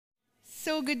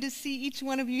So good to see each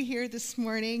one of you here this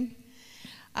morning.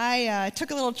 I took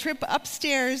a little trip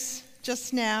upstairs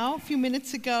just now, a few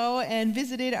minutes ago, and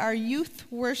visited our youth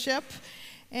worship.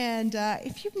 And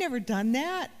if you've never done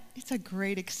that, it's a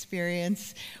great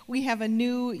experience. We have a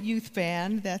new youth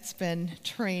band that's been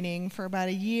training for about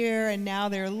a year, and now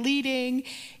they're leading.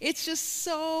 It's just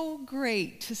so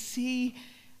great to see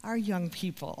our young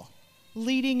people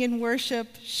leading in worship,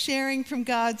 sharing from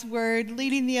God's word,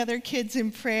 leading the other kids in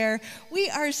prayer. We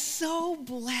are so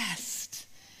blessed.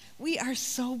 We are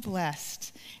so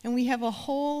blessed. And we have a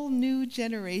whole new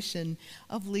generation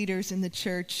of leaders in the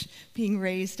church being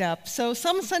raised up. So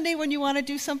some Sunday when you want to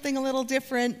do something a little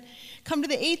different, come to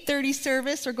the 8:30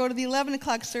 service or go to the 11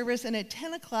 o'clock service. And at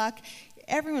 10 o'clock,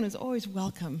 everyone is always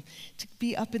welcome to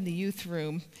be up in the youth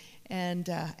room and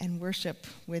worship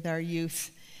with our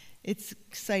youth. It's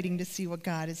exciting to see what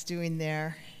God is doing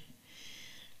there.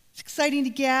 It's exciting to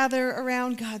gather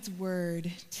around God's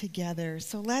word together.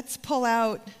 So let's pull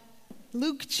out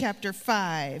Luke chapter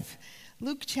 5.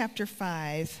 Luke chapter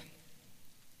 5.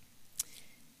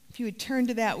 If you would turn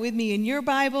to that with me in your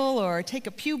Bible or take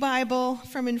a pew Bible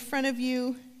from in front of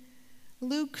you.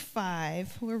 Luke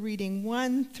 5, we're reading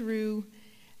 1 through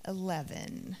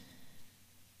 11.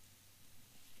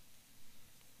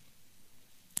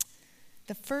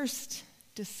 The first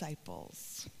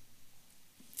disciples.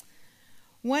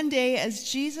 One day, as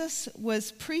Jesus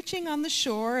was preaching on the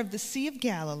shore of the Sea of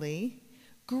Galilee,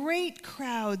 great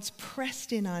crowds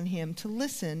pressed in on him to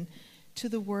listen to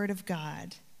the word of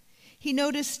God. He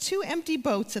noticed 2 empty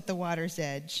boats at the water's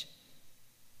edge,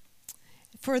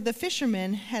 for the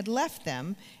fishermen had left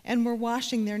them and were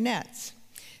washing their nets.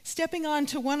 Stepping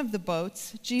onto one of the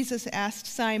boats, Jesus asked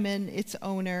Simon, its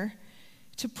owner,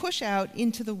 to push out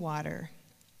into the water.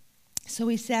 So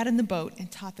he sat in the boat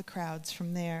and taught the crowds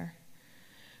from there.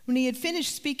 When he had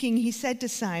finished speaking, he said to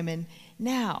Simon,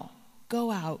 "Now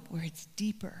go out where it's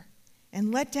deeper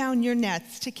and let down your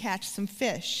nets to catch some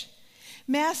fish."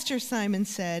 "Master," Simon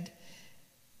said,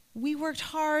 "we worked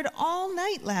hard all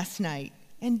night last night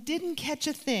and didn't catch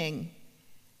a thing.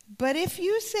 But if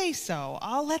you say so,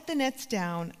 I'll let the nets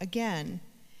down again."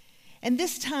 And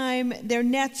this time their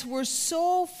nets were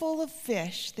so full of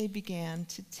fish they began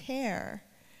to tear.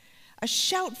 A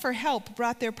shout for help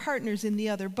brought their partners in the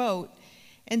other boat,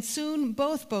 and soon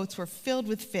both boats were filled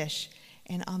with fish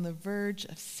and on the verge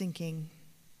of sinking.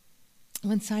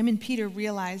 When Simon Peter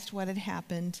realized what had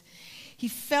happened, he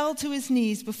fell to his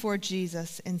knees before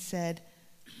Jesus and said,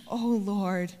 "Oh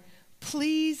Lord,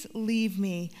 please leave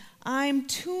me. I'm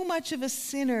too much of a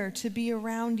sinner to be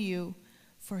around you."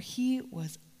 For he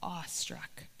was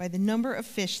awestruck by the number of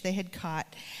fish they had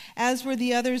caught, as were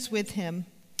the others with him.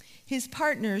 His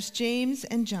partners, James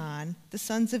and John, the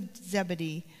sons of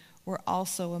Zebedee, were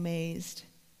also amazed.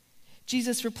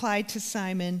 Jesus replied to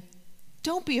Simon,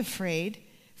 "Don't be afraid.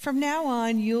 From now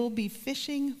on, you'll be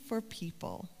fishing for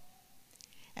people."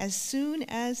 As soon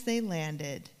as they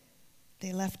landed,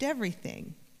 they left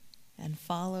everything and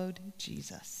followed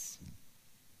Jesus.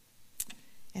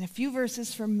 And a few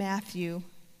verses from Matthew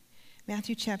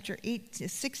chapter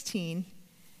 16,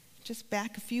 just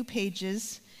back a few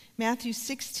pages. Matthew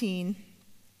 16,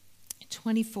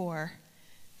 24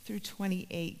 through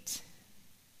 28.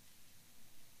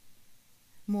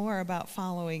 More about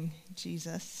following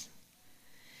Jesus.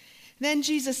 Then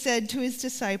Jesus said to his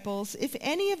disciples, "If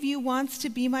any of you wants to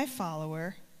be my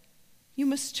follower, you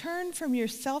must turn from your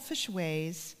selfish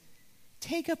ways,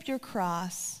 take up your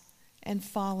cross, and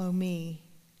follow me.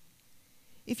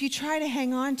 If you try to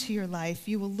hang on to your life,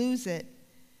 you will lose it.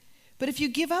 But if you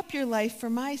give up your life for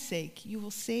my sake, you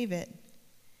will save it.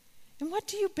 And what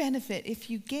do you benefit if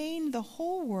you gain the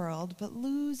whole world but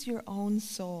lose your own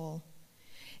soul?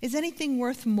 Is anything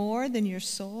worth more than your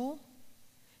soul?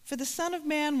 For the Son of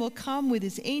Man will come with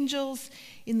his angels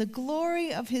in the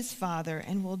glory of his Father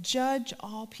and will judge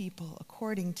all people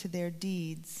according to their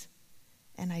deeds.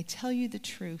 And I tell you the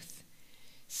truth,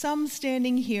 some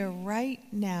standing here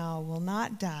right now will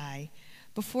not die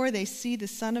before they see the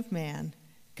Son of Man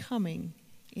coming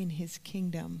in his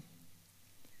kingdom."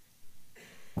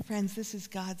 Friends, this is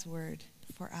God's word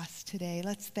for us today.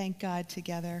 Let's thank God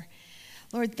together.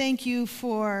 Lord, thank you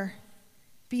for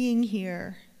being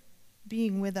here,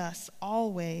 being with us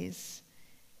always.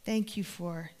 Thank you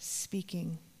for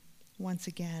speaking once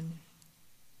again.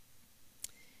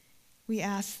 We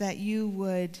ask that you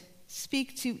would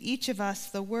speak to each of us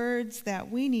the words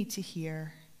that we need to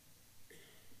hear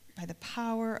by the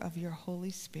power of your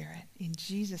Holy Spirit. In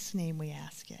Jesus' name we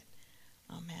ask it.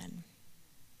 Amen.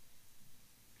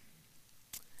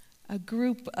 A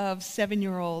group of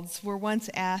 7-year-olds were once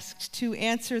asked to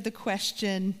answer the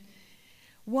question,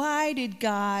 Why did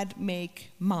God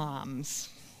make moms?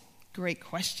 Great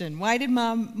question. Why did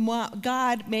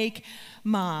God make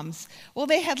moms? Well,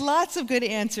 they had lots of good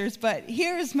answers, but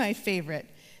here's my favorite,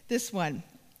 this one.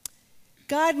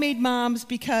 God made moms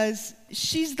because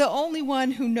she's the only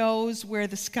one who knows where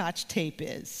the Scotch tape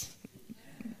is.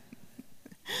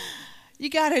 You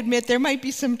got to admit, there might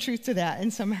be some truth to that in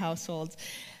some households.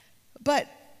 But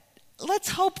let's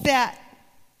hope that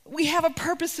we have a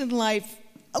purpose in life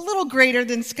a little greater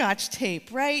than Scotch tape,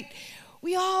 right?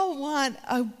 We all want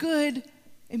a good,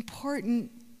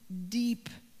 important, deep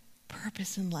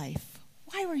purpose in life.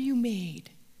 Why were you made?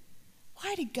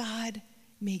 Why did God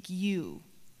make you?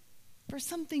 For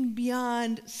something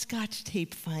beyond Scotch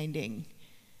tape finding.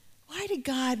 Why did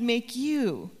God make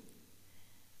you?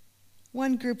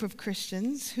 One group of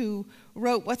Christians who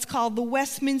wrote what's called the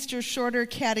Westminster Shorter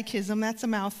Catechism, that's a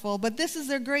mouthful, but this is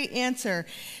their great answer: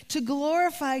 to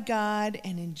glorify God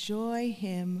and enjoy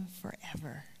Him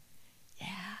forever. Yeah,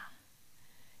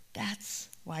 that's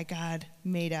why God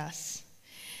made us.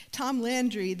 Tom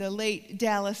Landry, the late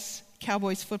Dallas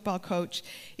Cowboys football coach,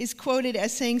 is quoted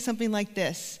as saying something like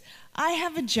this: I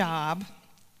have a job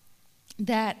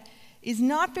that is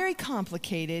not very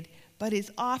complicated, but is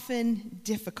often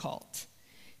difficult.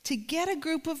 To get a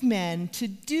group of men to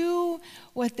do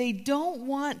what they don't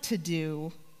want to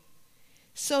do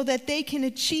so that they can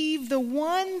achieve the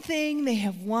one thing they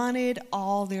have wanted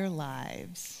all their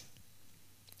lives.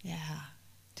 Yeah,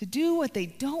 to do what they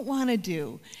don't want to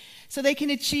do so they can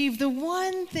achieve the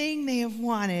one thing they have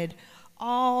wanted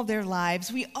all their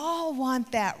lives. We all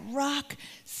want that rock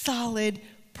solid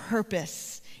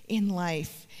purpose in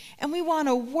life. And we want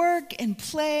to work and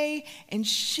play and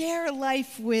share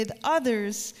life with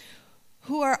others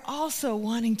who are also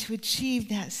wanting to achieve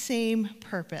that same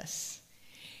purpose.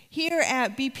 Here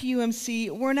at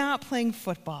BPUMC, we're not playing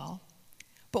football,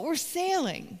 but we're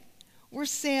sailing. We're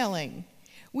sailing.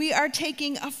 We are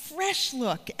taking a fresh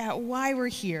look at why we're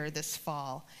here this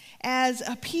fall. As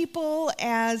a people,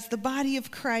 as the body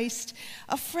of Christ,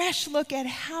 a fresh look at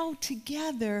how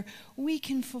together we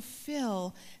can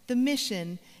fulfill the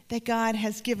mission that God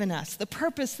has given us, the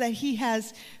purpose that He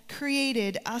has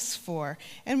created us for.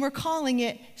 And we're calling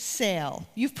it SAIL.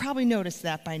 You've probably noticed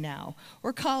that by now.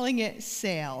 We're calling it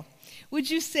SAIL. Would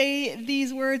you say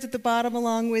these words at the bottom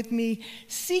along with me?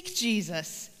 Seek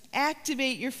Jesus,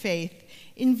 activate your faith,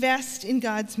 invest in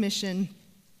God's mission,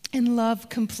 and love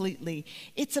completely.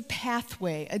 It's a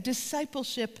pathway, a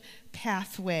discipleship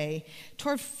pathway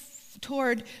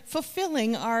toward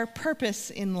fulfilling our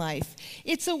purpose in life.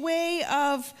 It's a way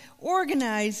of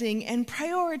organizing and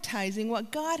prioritizing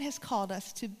what God has called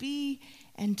us to be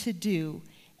and to do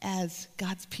as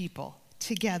God's people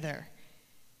together.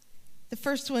 The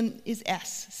first one is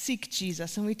S, seek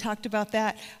Jesus, and we talked about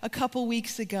that a couple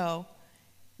weeks ago,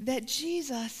 that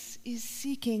Jesus is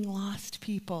seeking lost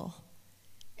people.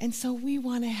 And so we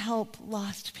want to help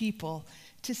lost people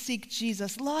to seek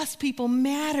Jesus. Lost people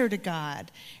matter to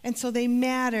God, and so they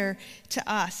matter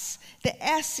to us. The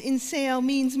S in SAIL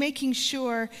means making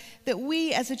sure that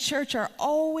we as a church are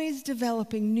always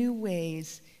developing new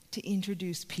ways to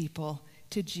introduce people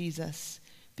to Jesus,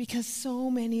 because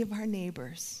so many of our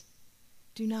neighbors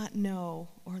do not know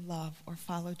or love or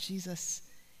follow Jesus,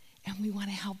 and we want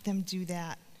to help them do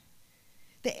that.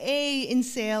 The A in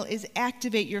SAIL is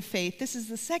activate your faith. This is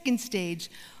the second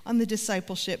stage on the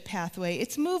discipleship pathway.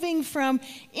 It's moving from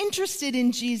interested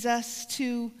in Jesus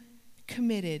to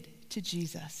committed to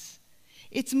Jesus.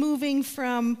 It's moving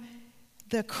from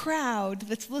the crowd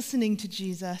that's listening to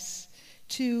Jesus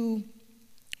to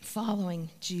following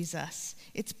Jesus.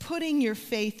 It's putting your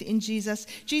faith in Jesus.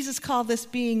 Jesus called this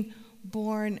being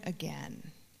born again.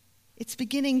 It's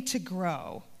beginning to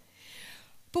grow.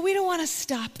 But we don't want to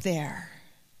stop there.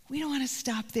 We don't want to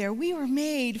stop there. We were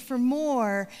made for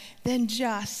more than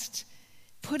just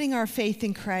putting our faith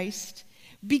in Christ,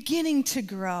 beginning to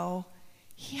grow.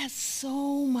 He has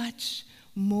so much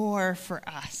more for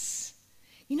us.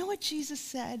 You know what Jesus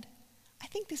said? I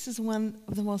think this is one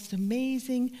of the most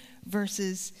amazing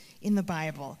verses in the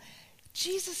Bible.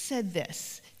 Jesus said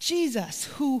this: Jesus,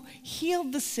 who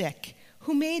healed the sick,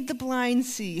 who made the blind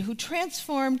see, who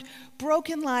transformed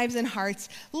broken lives and hearts.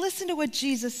 Listen to what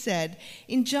Jesus said.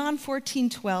 In John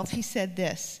 14:12, he said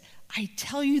this: I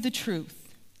tell you the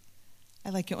truth. I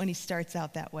like it when he starts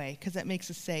out that way, because that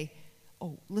makes us say,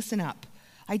 oh, listen up.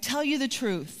 I tell you the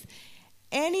truth.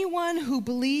 Anyone who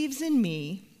believes in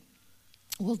me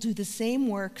will do the same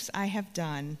works I have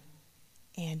done,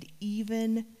 and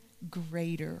even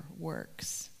greater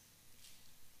works.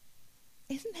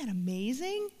 Isn't that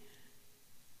amazing?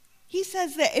 He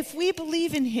says that if we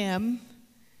believe in him,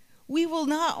 we will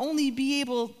not only be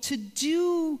able to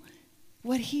do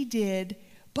what he did,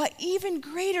 but even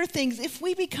greater things. If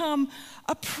we become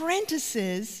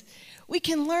apprentices, we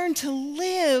can learn to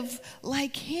live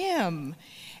like him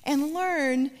and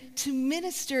learn to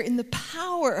minister in the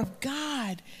power of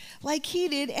God like he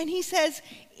did. And he says,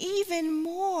 even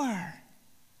more.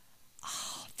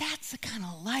 Oh, that's the kind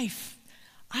of life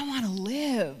I want to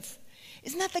live.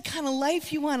 Isn't that the kind of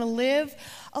life you want to live?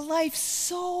 A life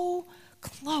so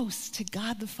close to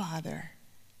God the Father,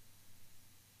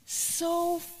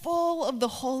 so full of the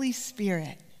Holy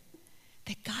Spirit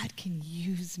that God can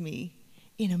use me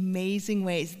in amazing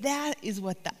ways. That is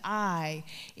what the I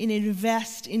in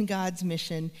Invest in God's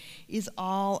Mission is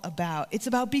all about. It's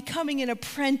about becoming an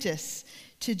apprentice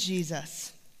to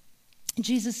Jesus.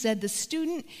 Jesus said, the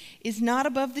student is not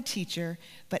above the teacher,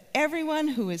 but everyone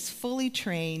who is fully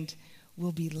trained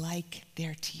will be like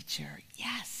their teacher.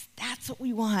 Yes, that's what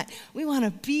we want. We want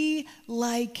to be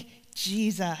like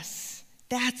Jesus.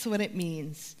 That's what it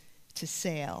means to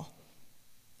sail.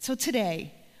 So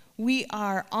today, we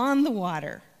are on the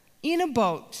water in a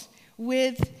boat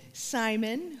with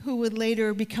Simon, who would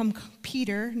later become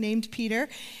Peter, named Peter,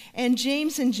 and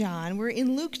James and John. We're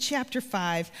in Luke chapter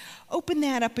 5. Open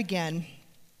that up again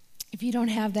if you don't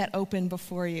have that open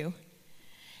before you.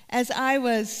 As I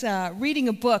was reading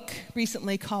a book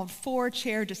recently called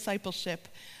 4-Chair Discipleship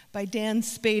by Dan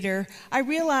Spader, I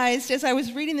realized as I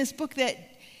was reading this book that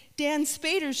Dan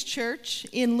Spader's church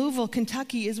in Louisville,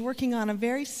 Kentucky, is working on a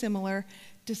very similar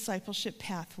discipleship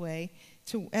pathway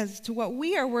as to what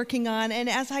we are working on. And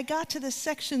as I got to the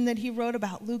section that he wrote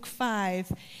about, Luke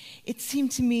 5, it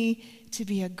seemed to me to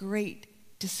be a great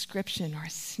description or a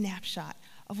snapshot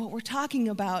of what we're talking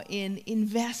about in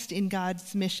Invest in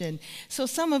God's Mission. So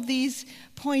some of these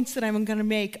points that I'm going to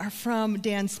make are from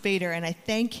Dan Spader, and I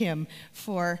thank him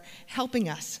for helping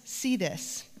us see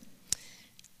this.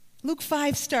 Luke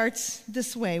 5 starts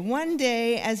this way. One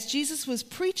day, as Jesus was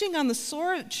preaching on the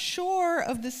shore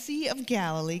of the Sea of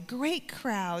Galilee, great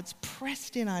crowds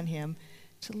pressed in on him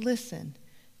to listen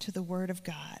to the word of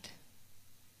God.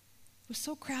 It was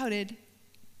so crowded,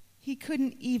 he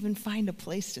couldn't even find a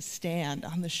place to stand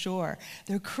on the shore.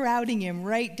 They're crowding him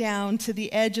right down to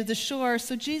the edge of the shore.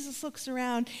 So Jesus looks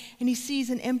around and he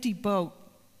sees an empty boat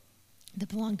that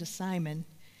belonged to Simon.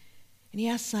 And he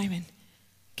asks Simon,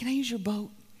 "Can I use your boat?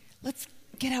 Let's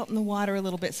get out in the water a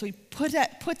little bit." So he puts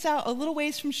out a little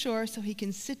ways from shore so he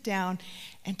can sit down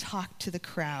and talk to the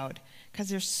crowd because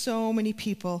there's so many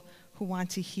people who want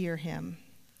to hear him.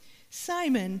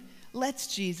 Simon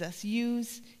lets Jesus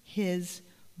use his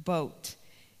boat.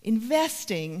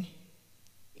 Investing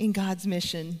in God's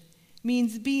mission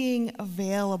means being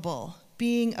available.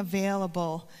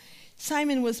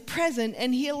 Simon was present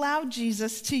and he allowed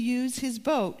Jesus to use his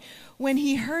boat. When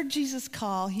he heard Jesus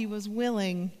call, he was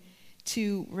willing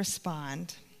to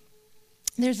respond.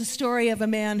 There's a story of a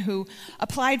man who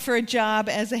applied for a job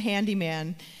as a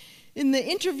handyman. In the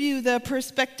interview, the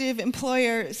prospective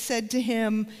employer said to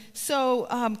him, "So,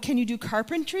 can you do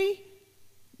carpentry?"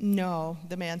 "No,"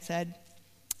 the man said.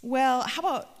 "Well, how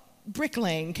about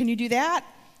bricklaying? Can you do that?"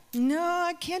 "No,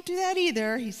 I can't do that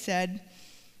either," he said.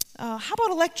 "How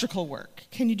about electrical work?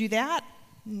 Can you do that?"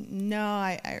 "No,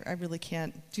 I really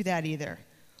can't do that either."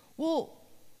 "Well,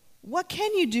 what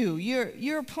can you do?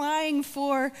 You're applying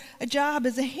for a job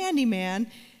as a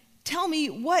handyman. Tell me,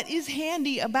 what is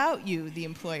handy about you?" the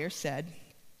employer said.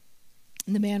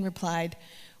 And the man replied,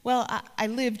 "Well, I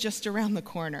live just around the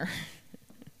corner."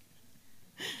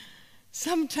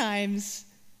 Sometimes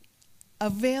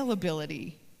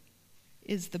availability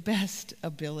is the best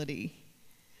ability.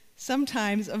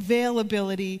 Sometimes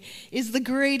availability is the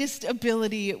greatest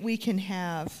ability we can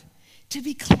have. To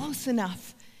be close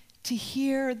enough to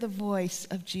hear the voice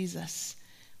of Jesus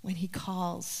when he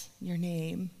calls your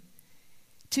name.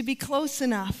 To be close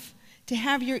enough to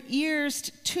have your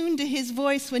ears tuned to his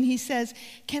voice when he says,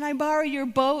 "Can I borrow your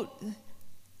boat?"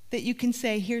 That you can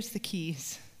say, "Here's the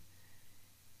keys."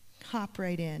 Hop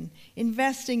right in.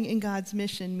 Investing in God's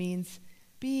mission means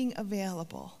being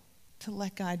available to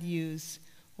let God use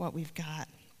what we've got.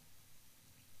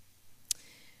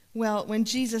 Well, when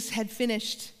Jesus had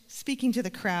finished speaking to the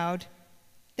crowd,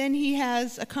 then he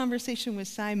has a conversation with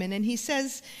Simon, and he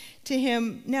says to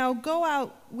him, "Now go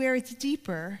out where it's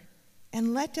deeper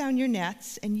and let down your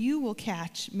nets, and you will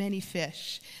catch many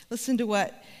fish." Listen to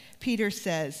what Peter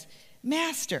says.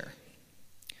 "Master,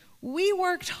 we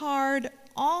worked hard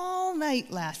all night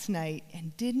last night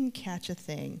and didn't catch a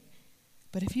thing.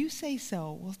 But if you say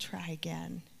so, we'll try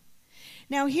again."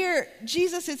 Now here,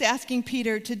 Jesus is asking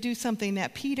Peter to do something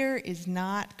that Peter is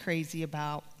not crazy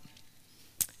about.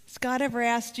 Has God ever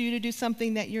asked you to do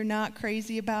something that you're not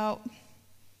crazy about?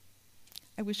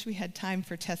 I wish we had time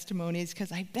for testimonies, because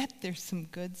I bet there's some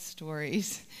good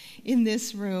stories in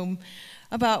this room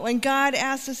about when God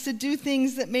asked us to do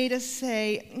things that made us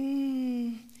say,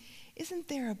 isn't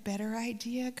there a better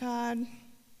idea, God?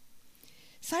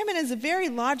 Simon has a very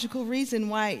logical reason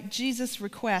why Jesus'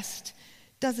 request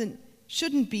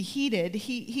shouldn't be heeded.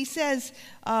 He says,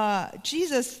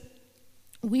 Jesus,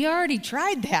 we already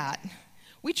tried that.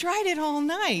 We tried it all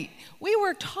night. We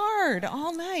worked hard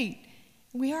all night.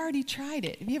 We already tried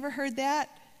it. Have you ever heard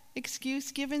that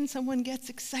excuse given? Someone gets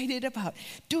excited about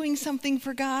doing something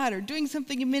for God or doing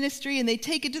something in ministry, and they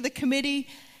take it to the committee,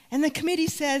 and the committee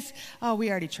says, oh, we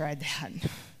already tried that.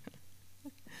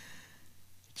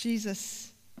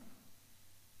 Jesus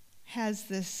has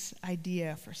this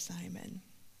idea for Simon.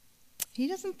 He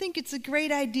doesn't think it's a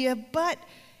great idea, but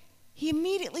he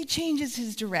immediately changes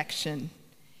his direction.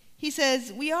 He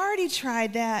says, we already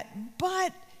tried that,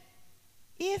 but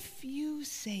if you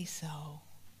say so,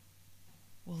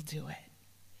 we'll do it.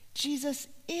 Jesus,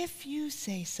 if you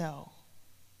say so,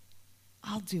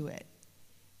 I'll do it.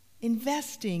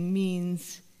 Investing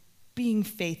means being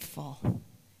faithful.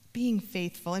 Being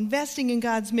faithful. Investing in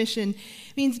God's mission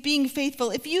means being faithful.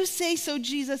 If you say so,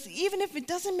 Jesus, even if it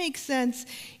doesn't make sense,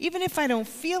 even if I don't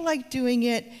feel like doing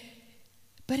it,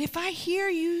 but if I hear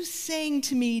you saying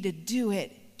to me to do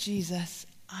it, Jesus,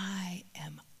 I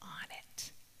am on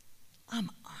it. I'm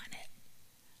on it.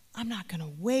 I'm not going to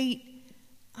wait.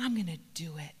 I'm going to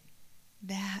do it.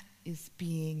 That is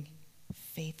being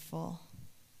faithful.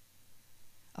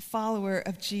 A follower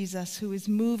of Jesus who is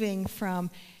moving from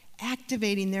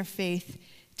activating their faith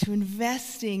to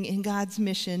investing in God's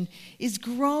mission is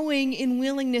growing in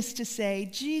willingness to say,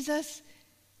 Jesus,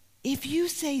 if you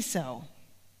say so,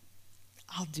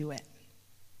 I'll do it.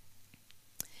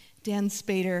 Dan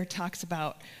Spader talks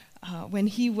about when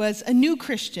he was a new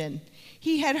Christian.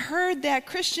 He had heard that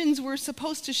Christians were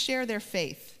supposed to share their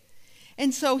faith.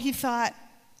 And so he thought,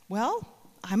 well,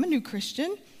 I'm a new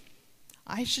Christian.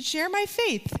 I should share my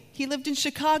faith. He lived in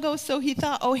Chicago, so he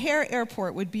thought O'Hare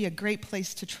Airport would be a great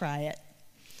place to try it.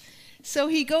 So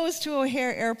he goes to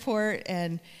O'Hare Airport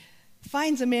and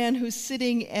finds a man who's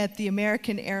sitting at the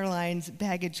American Airlines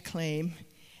baggage claim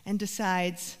and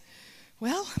decides,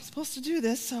 well, I'm supposed to do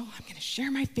this, so I'm going to share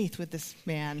my faith with this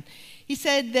man. He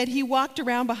said that he walked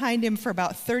around behind him for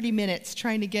about 30 minutes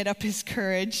trying to get up his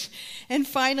courage, and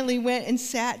finally went and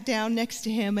sat down next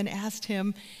to him and asked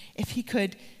him if he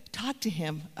could talk to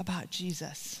him about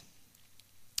Jesus.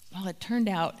 Well, it turned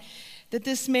out that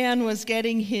this man was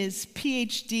getting his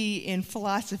PhD in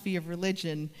philosophy of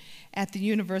religion at the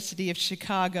University of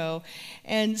Chicago.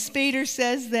 And Spader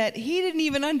says that he didn't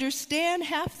even understand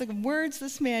half the words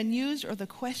this man used or the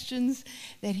questions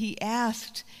that he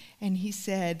asked. And he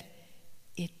said,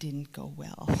 it didn't go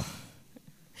well.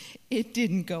 It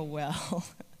didn't go well.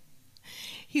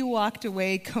 He walked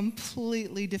away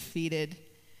completely defeated.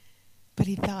 But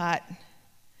he thought,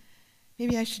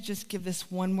 maybe I should just give this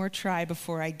one more try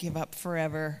before I give up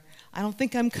forever. I don't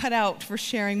think I'm cut out for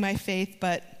sharing my faith,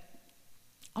 but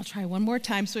I'll try one more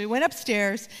time. So he went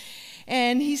upstairs,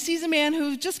 and he sees a man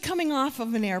who's just coming off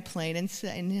of an airplane and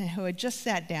who had just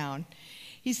sat down.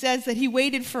 He says that he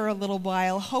waited for a little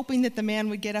while, hoping that the man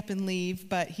would get up and leave,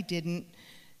 but he didn't.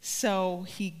 So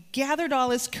he gathered all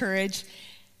his courage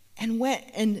and went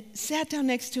and sat down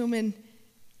next to him and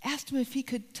asked him if he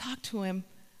could talk to him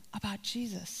about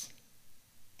Jesus.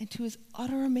 And to his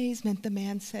utter amazement, the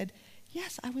man said,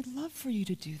 yes, I would love for you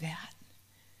to do that.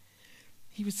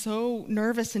 He was so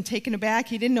nervous and taken aback,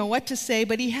 he didn't know what to say,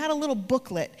 but he had a little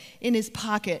booklet in his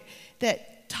pocket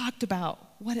that talked about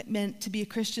what it meant to be a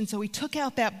Christian. So he took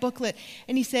out that booklet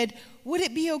and he said, would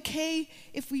it be okay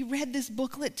if we read this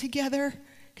booklet together?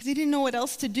 Because he didn't know what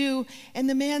else to do. And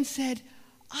the man said,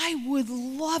 I would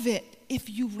love it if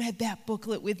you read that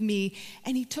booklet with me.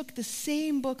 And he took the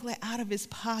same booklet out of his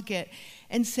pocket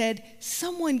and said,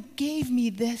 someone gave me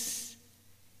this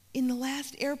in the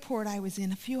last airport I was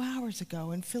in a few hours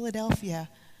ago in Philadelphia,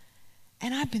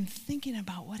 and I've been thinking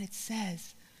about what it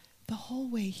says the whole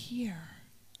way here.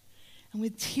 And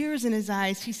with tears in his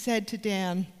eyes, he said to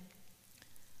Dan,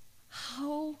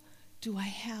 how do I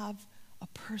have a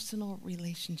personal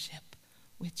relationship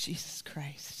with Jesus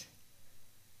Christ?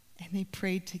 And they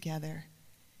prayed together.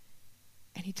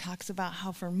 And he talks about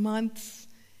how for months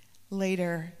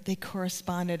later, they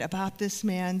corresponded about this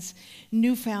man's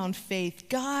newfound faith.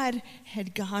 God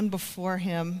had gone before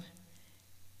him,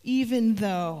 even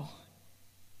though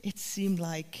it seemed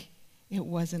like it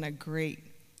wasn't a great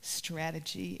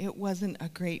strategy. It wasn't a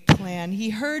great plan. He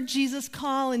heard Jesus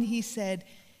call, and he said,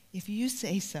 if you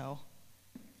say so,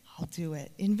 I'll do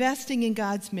it. Investing in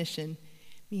God's mission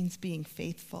means being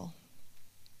faithful.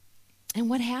 And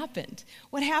what happened?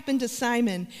 What happened to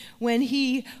Simon when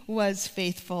he was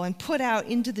faithful and put out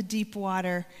into the deep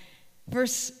water?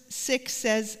 Verse 6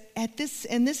 says, At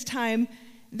this time,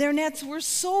 their nets were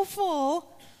so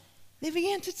full, they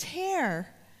began to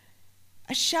tear.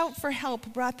 A shout for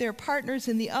help brought their partners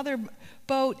in the other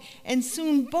boat, and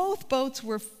soon both boats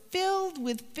were filled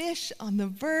with fish on the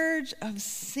verge of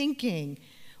sinking.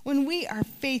 When we are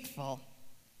faithful,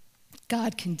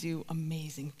 God can do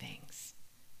amazing things,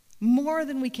 more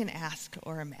than we can ask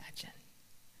or imagine.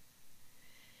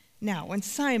 Now, when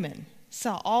Simon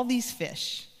saw all these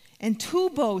fish and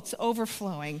 2 boats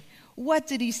overflowing, what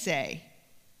did he say?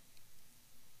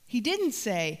 He didn't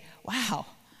say, wow,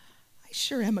 I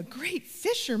sure am a great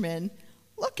fisherman.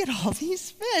 Look at all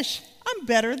these fish. I'm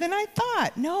better than I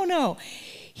thought. No.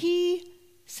 He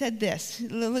said this.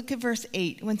 Look at verse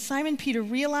 8. When Simon Peter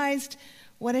realized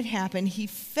what had happened, he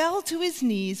fell to his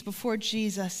knees before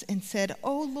Jesus and said,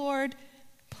 "Oh Lord,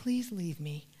 please leave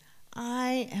me.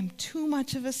 I am too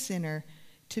much of a sinner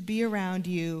to be around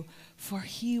you." For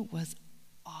he was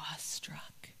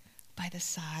awestruck by the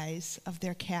size of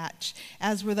their catch,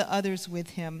 as were the others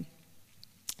with him.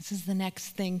 This is the next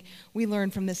thing we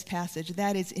learn from this passage.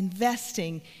 That is,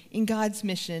 investing in God's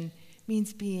mission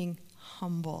means being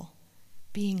humble.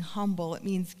 Being humble, it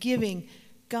means giving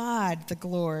God the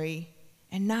glory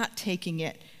and not taking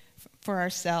it for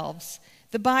ourselves.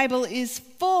 The Bible is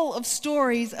full of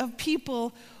stories of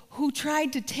people who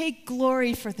tried to take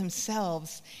glory for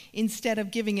themselves instead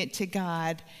of giving it to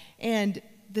God, and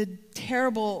the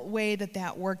terrible way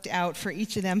that worked out for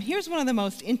each of them. Here's one of the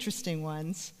most interesting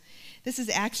ones. This is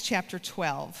Acts chapter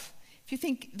 12. If you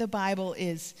think the Bible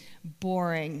is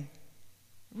boring,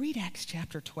 read Acts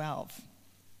chapter 12.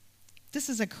 This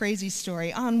is a crazy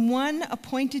story. On one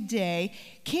appointed day,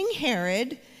 King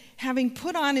Herod, having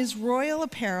put on his royal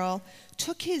apparel,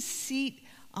 took his seat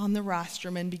on the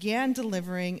rostrum and began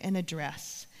delivering an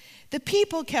address. The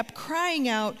people kept crying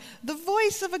out, "The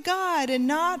voice of a God and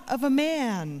not of a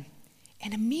man."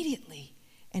 And immediately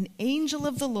an angel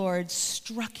of the Lord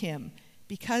struck him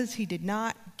because he did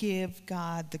not give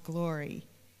God the glory,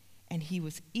 and he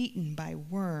was eaten by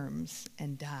worms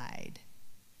and died.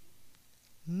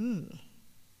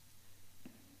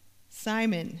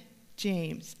 Simon,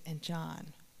 James, and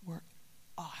John were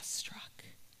awestruck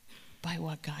by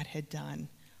what God had done,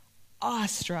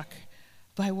 awestruck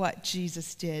by what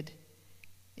Jesus did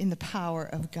in the power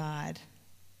of God.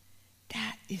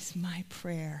 That is my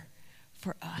prayer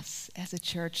for us as a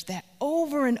church, that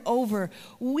over and over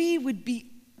we would be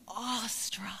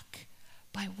awestruck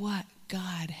by what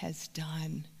God has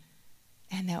done,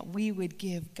 and that we would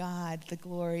give God the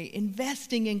glory.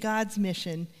 Investing in God's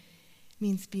mission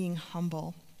means being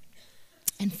humble.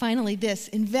 And finally, this,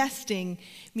 investing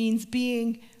means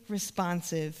being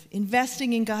responsive.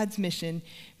 Investing in God's mission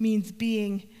means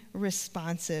being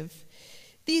responsive.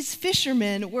 These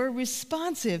fishermen were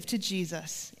responsive to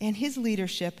Jesus and his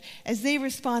leadership as they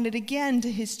responded again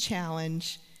to his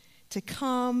challenge to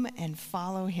come and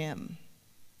follow him.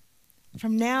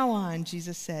 From now on,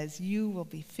 Jesus says, you will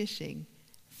be fishing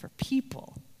for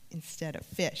people instead of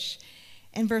fish.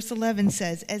 And verse 11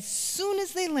 says, as soon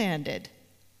as they landed,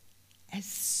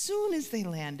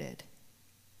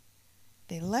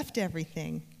 they left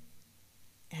everything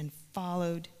and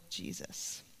followed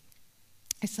Jesus.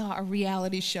 I saw a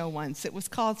reality show once. It was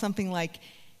called something like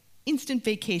Instant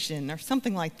Vacation or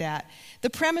something like that.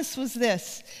 The premise was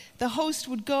this. The host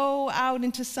would go out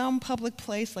into some public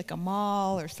place like a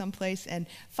mall or someplace and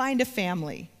find a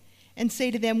family and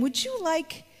say to them, would you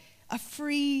like a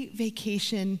free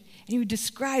vacation? And he would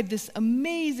describe this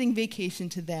amazing vacation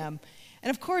to them. And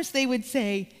of course they would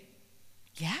say,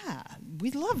 yeah,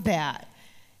 we'd love that.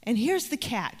 And here's the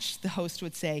catch, the host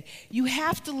would say. You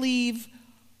have to leave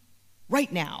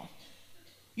right now.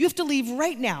 You have to leave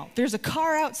right now. There's a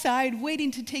car outside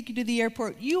waiting to take you to the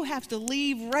airport. You have to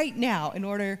leave right now in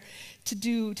order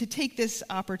to take this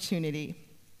opportunity.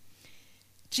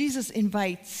 Jesus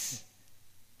invites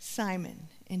Simon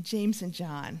and James and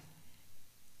John.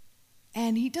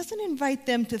 And he doesn't invite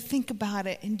them to think about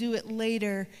it and do it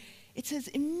later. It says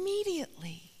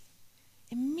immediately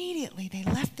they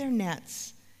left their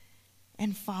nets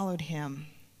and followed him.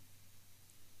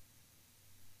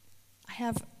 I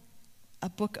have a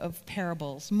book of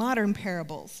parables, modern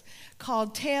parables,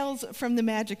 called Tales from the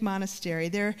Magic Monastery.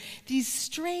 They're these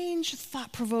strange,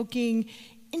 thought-provoking,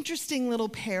 interesting little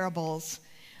parables.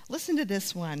 Listen to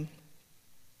this one.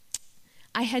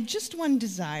 I had just one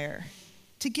desire,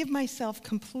 to give myself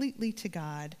completely to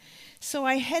God. So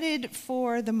I headed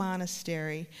for the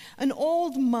monastery. An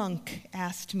old monk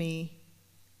asked me,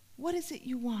 "What is it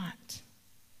you want?"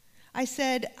 I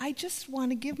said, "I just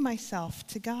want to give myself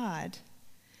to God."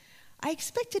 I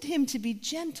expected him to be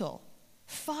gentle,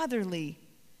 fatherly,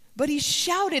 but he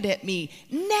shouted at me,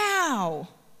 "Now!"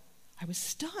 I was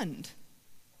stunned.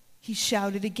 He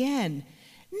shouted again,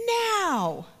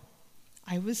 "Now!"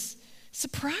 I was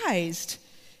surprised.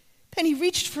 Then he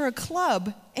reached for a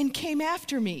club and came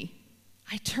after me.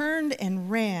 I turned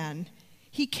and ran.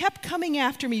 He kept coming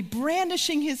after me,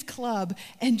 brandishing his club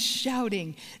and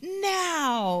shouting,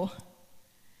 "Now!"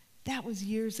 That was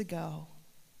years ago.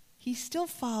 He still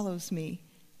follows me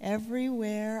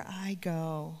everywhere I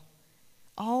go.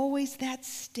 Always that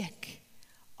stick,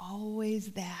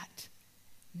 always that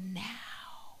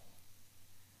now.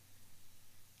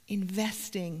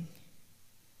 Investing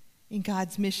in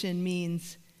God's mission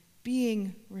means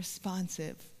being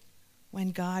responsive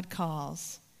when God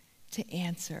calls, to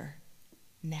answer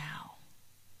now,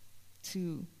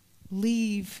 to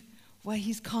leave what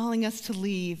he's calling us to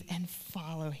leave and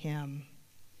follow him.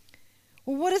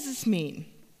 Well, what does this mean?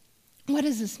 What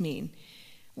does this mean?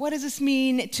 What does this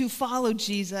mean to follow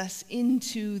Jesus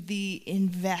into the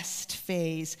invest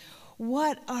phase?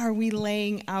 What are we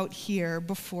laying out here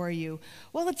before you?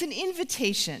 Well, it's an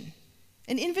invitation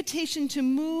to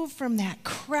move from that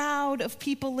crowd of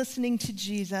people listening to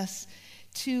Jesus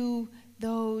to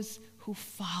those who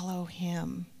follow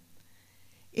him.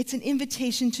 It's an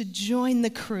invitation to join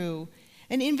the crew,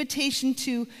 an invitation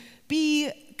to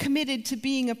be committed to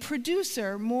being a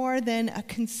producer more than a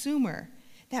consumer.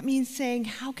 That means saying,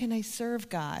 how can I serve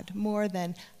God, more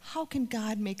than how can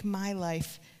God make my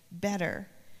life better?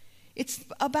 It's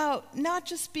about not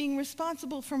just being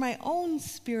responsible for my own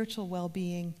spiritual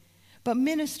well-being, but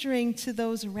ministering to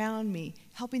those around me,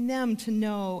 helping them to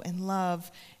know and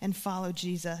love and follow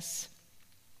Jesus.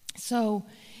 So,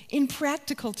 in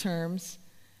practical terms,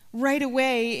 right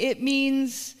away, it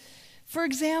means, for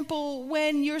example,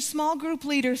 when your small group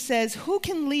leader says, "Who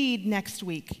can lead next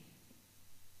week?"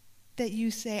 that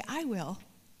you say, "I will,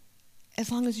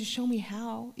 as long as you show me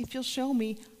how. If you'll show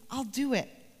me, I'll do it."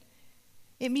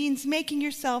 It means making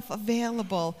yourself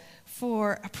available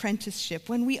for apprenticeship.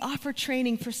 When we offer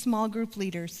training for small group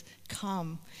leaders,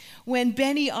 come. When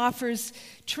Benny offers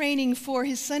training for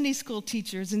his Sunday school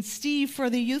teachers and Steve for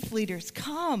the youth leaders,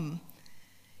 come.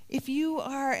 If you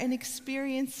are an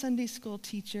experienced Sunday school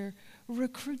teacher,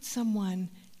 recruit someone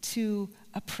to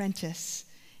apprentice,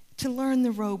 to learn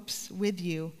the ropes with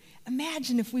you.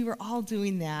 Imagine if we were all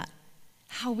doing that,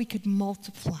 how we could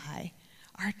multiply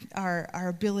our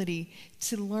ability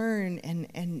to learn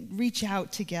and reach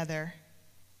out together.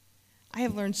 I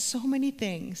have learned so many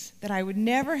things that I would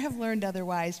never have learned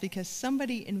otherwise because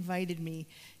somebody invited me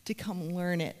to come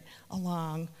learn it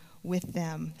along with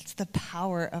them. It's the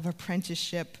power of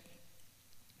apprenticeship.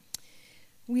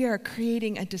 We are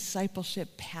creating a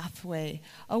discipleship pathway,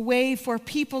 a way for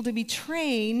people to be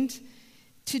trained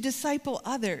to disciple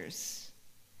others.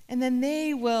 And then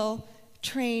they will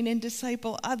train and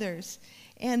disciple others.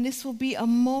 And this will be a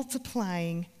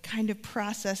multiplying kind of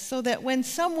process so that when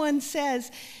someone says,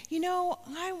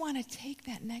 I want to take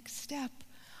that next step,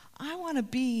 I want to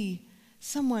be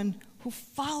someone who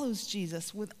follows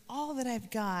Jesus with all that I've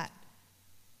got,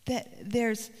 that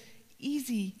there's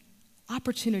easy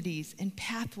opportunities and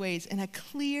pathways and a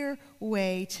clear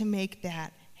way to make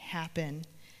that happen.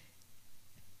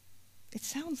 It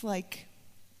sounds like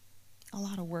a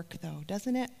lot of work, though,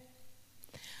 doesn't it?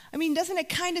 Doesn't it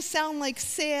kind of sound like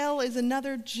SAIL is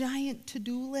another giant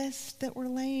to-do list that we're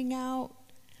laying out?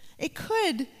 It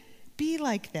could be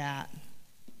like that,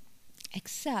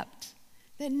 except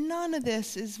that none of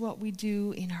this is what we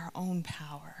do in our own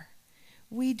power.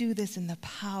 We do this in the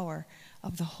power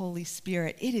of the Holy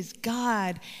Spirit. It is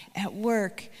God at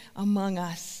work among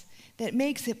us that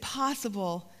makes it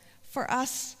possible for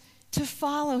us to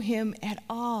follow him at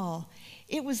all.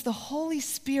 It was the Holy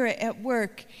Spirit at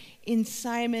work in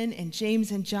Simon and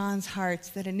James and John's hearts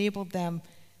that enabled them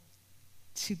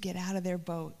to get out of their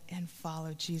boat and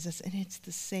follow Jesus. And it's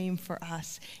the same for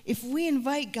us. If we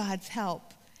invite God's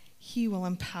help, he will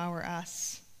empower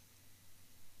us.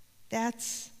 That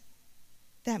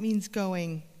means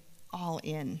going all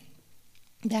in.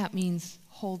 That means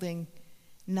holding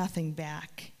nothing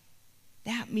back.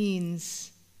 That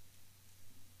means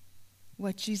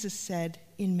what Jesus said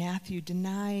in Matthew,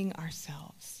 denying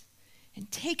ourselves and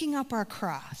taking up our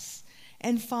cross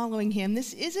and following him.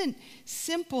 This isn't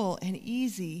simple and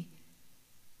easy,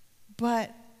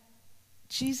 but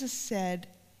Jesus said,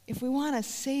 if we want to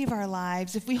save our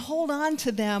lives, if we hold on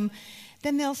to them,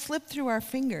 then they'll slip through our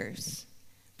fingers.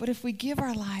 But if we give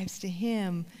our lives to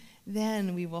him,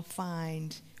 then we will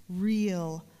find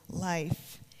real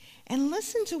life. And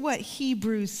listen to what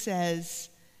Hebrews says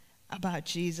about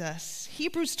Jesus.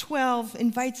 Hebrews 12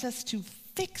 invites us to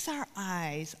fix our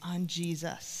eyes on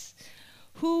Jesus,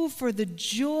 who for the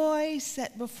joy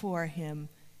set before him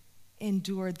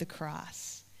endured the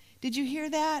cross. Did you hear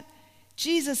that?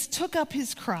 Jesus took up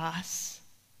his cross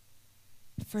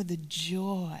for the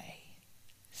joy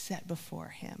set before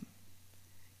him.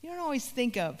 You don't always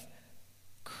think of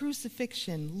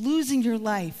crucifixion, losing your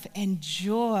life, and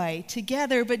joy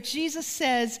together, but Jesus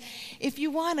says, if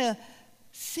you want to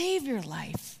save your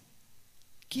life,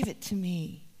 give it to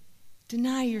me.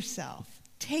 Deny yourself.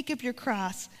 Take up your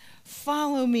cross.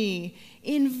 Follow me.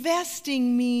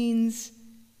 Investing means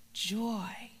joy.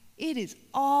 It is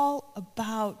all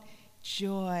about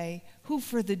joy, who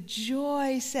for the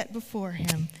joy set before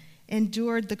him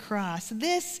endured the cross.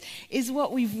 This is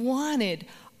what we've wanted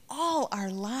all our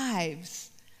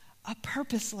lives, a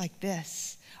purpose like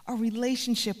this, a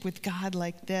relationship with God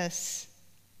like this.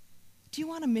 Do you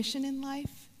want a mission in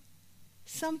life?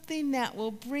 Something that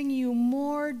will bring you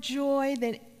more joy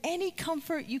than any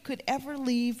comfort you could ever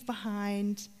leave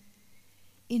behind?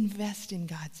 Invest in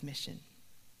God's mission.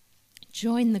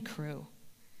 Join the crew.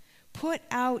 Put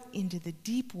out into the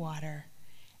deep water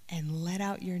and let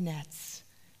out your nets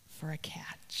for a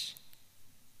catch.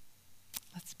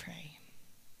 Let's pray.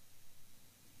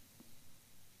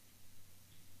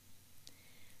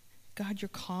 God, you're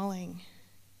calling.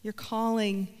 You're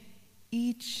calling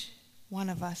each one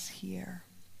of us here.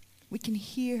 We can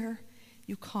hear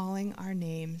you calling our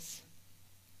names.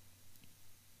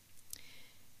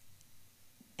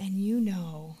 And you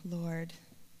know, Lord,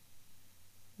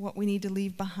 what we need to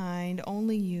leave behind.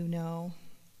 Only you know.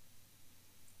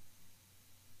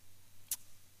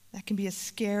 That can be a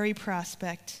scary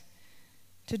prospect,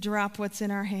 to drop what's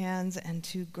in our hands and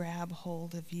to grab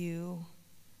hold of you.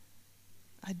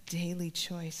 A daily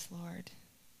choice, Lord.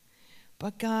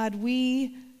 But God,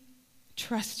 we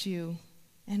trust you,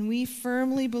 and we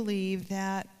firmly believe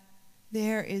that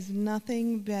there is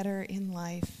nothing better in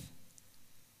life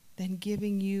than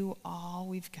giving you all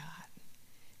we've got,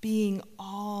 being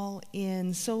all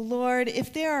in. So, Lord,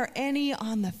 if there are any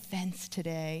on the fence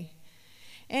today,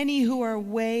 any who are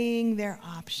weighing their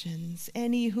options,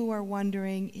 any who are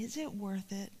wondering, is it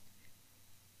worth it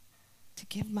to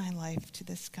give my life to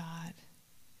this God?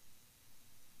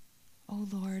 Oh,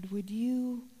 Lord, would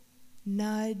you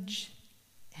nudge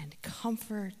and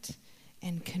comfort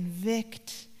and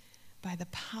convict by the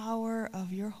power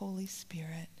of your Holy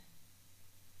Spirit?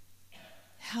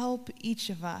 Help each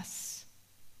of us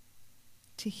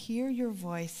to hear your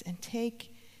voice and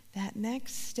take that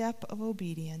next step of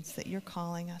obedience that you're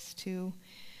calling us to.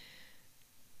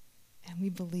 And we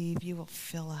believe you will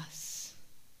fill us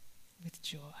with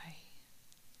joy.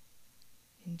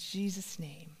 In Jesus'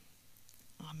 name,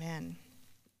 amen.